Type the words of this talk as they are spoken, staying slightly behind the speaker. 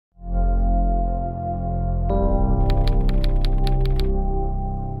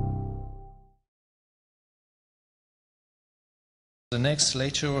The next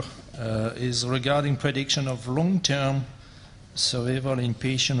lecture is regarding prediction of long-term survival in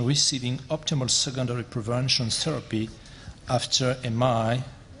patients receiving optimal secondary prevention therapy after MI,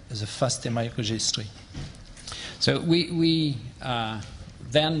 the fast MI registry. So we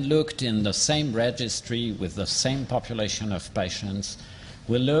then looked in the same registry with the same population of patients.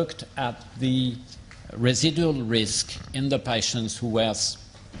 We looked at the residual risk in the patients who were,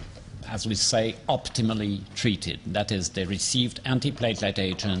 as we say, optimally treated. That is, they received antiplatelet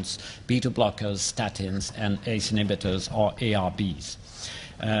agents, beta blockers, statins, and ACE inhibitors, or ARBs.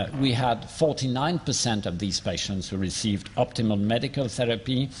 We had 49% of these patients who received optimal medical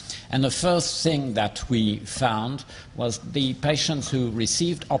therapy. And the first thing that we found was the patients who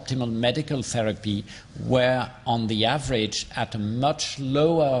received optimal medical therapy were, on the average, at a much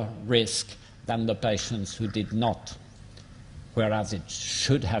lower risk than the patients who did not, whereas it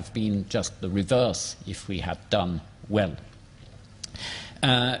should have been just the reverse if we had done well.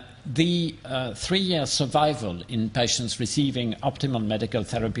 The 3-year survival in patients receiving optimal medical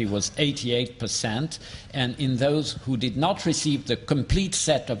therapy was 88%, and in those who did not receive the complete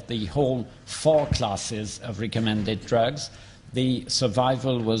set of the whole 4 classes of recommended drugs, the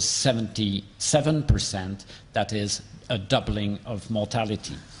survival was 77%, that is a doubling of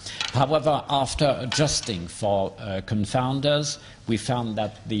mortality. However, after adjusting for confounders, we found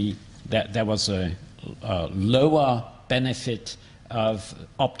that there was a lower benefit of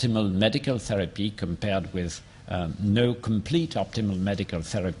optimal medical therapy compared with no complete optimal medical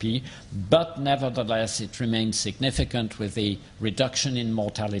therapy, but nevertheless it remains significant with a reduction in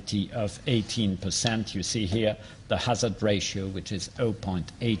mortality of 18%. You see here the hazard ratio, which is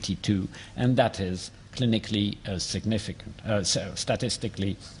 0.82, and that is clinically significant,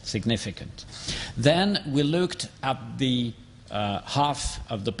 statistically significant. Then we looked at the half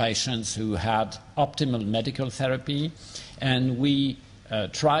of the patients who had optimal medical therapy, and we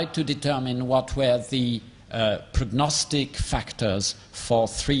tried to determine what were the prognostic factors for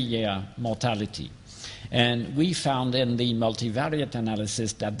 3-year mortality. And we found in the multivariate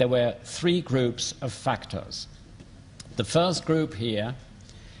analysis that there were 3 groups of factors. The first group here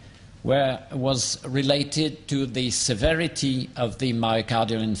was related to the severity of the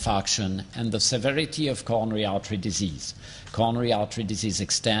myocardial infarction and the severity of coronary artery disease. Coronary artery disease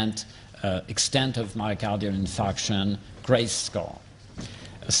extent of myocardial infarction, GRACE score.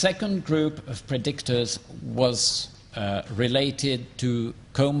 A second group of predictors was related to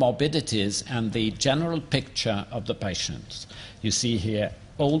comorbidities and the general picture of the patients. You see here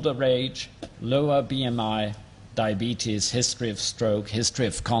older age, lower BMI, diabetes, history of stroke, history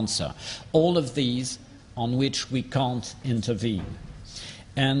of cancer, all of these on which we can't intervene.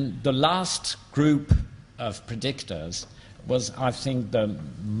 And the last group of predictors was, I think, the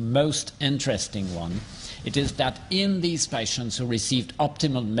most interesting one. It is that in these patients who received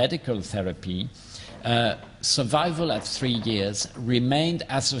optimal medical therapy, survival at 3 years remained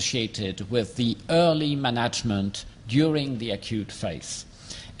associated with the early management during the acute phase.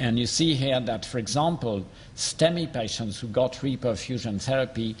 And you see here that, for example, STEMI patients who got reperfusion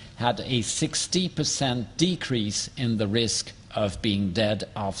therapy had a 60% decrease in the risk of being dead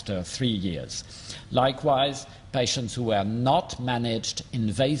after 3 years. Likewise, patients who were not managed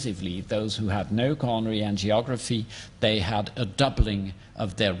invasively, those who had no coronary angiography, they had a doubling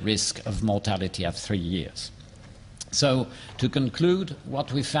of their risk of mortality at 3 years. So, to conclude,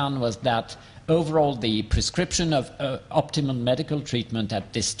 what we found was that overall, the prescription of optimal medical treatment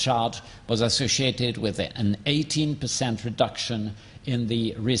at discharge was associated with an 18% reduction in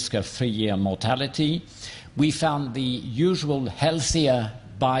the risk of 3-year mortality. We found the usual healthier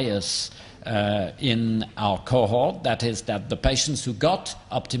bias in our cohort, that is, that the patients who got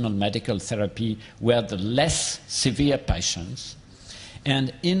optimal medical therapy were the less severe patients.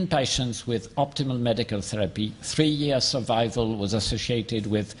 And in patients with optimal medical therapy, 3-year survival was associated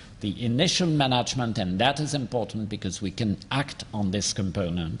with the initial management, and that is important because we can act on this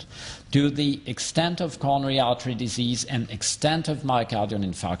component, to the extent of coronary artery disease and extent of myocardial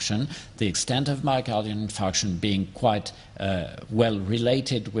infarction, the extent of myocardial infarction being quite well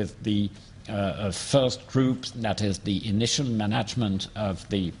related with the first group, that is the initial management of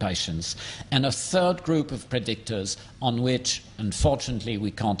the patients, and a third group of predictors on which, unfortunately,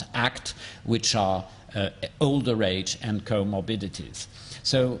 we can't act, which are older age and comorbidities.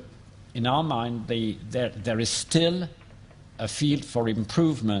 So, in our mind, there is still a field for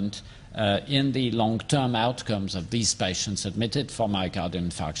improvement in the long-term outcomes of these patients admitted for myocardial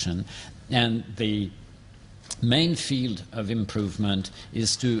infarction, and the main field of improvement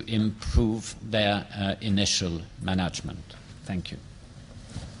is to improve their initial management. Thank you.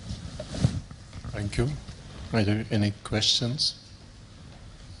 Thank you. Are there any questions?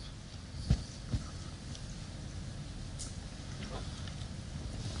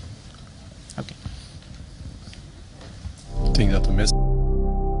 that the message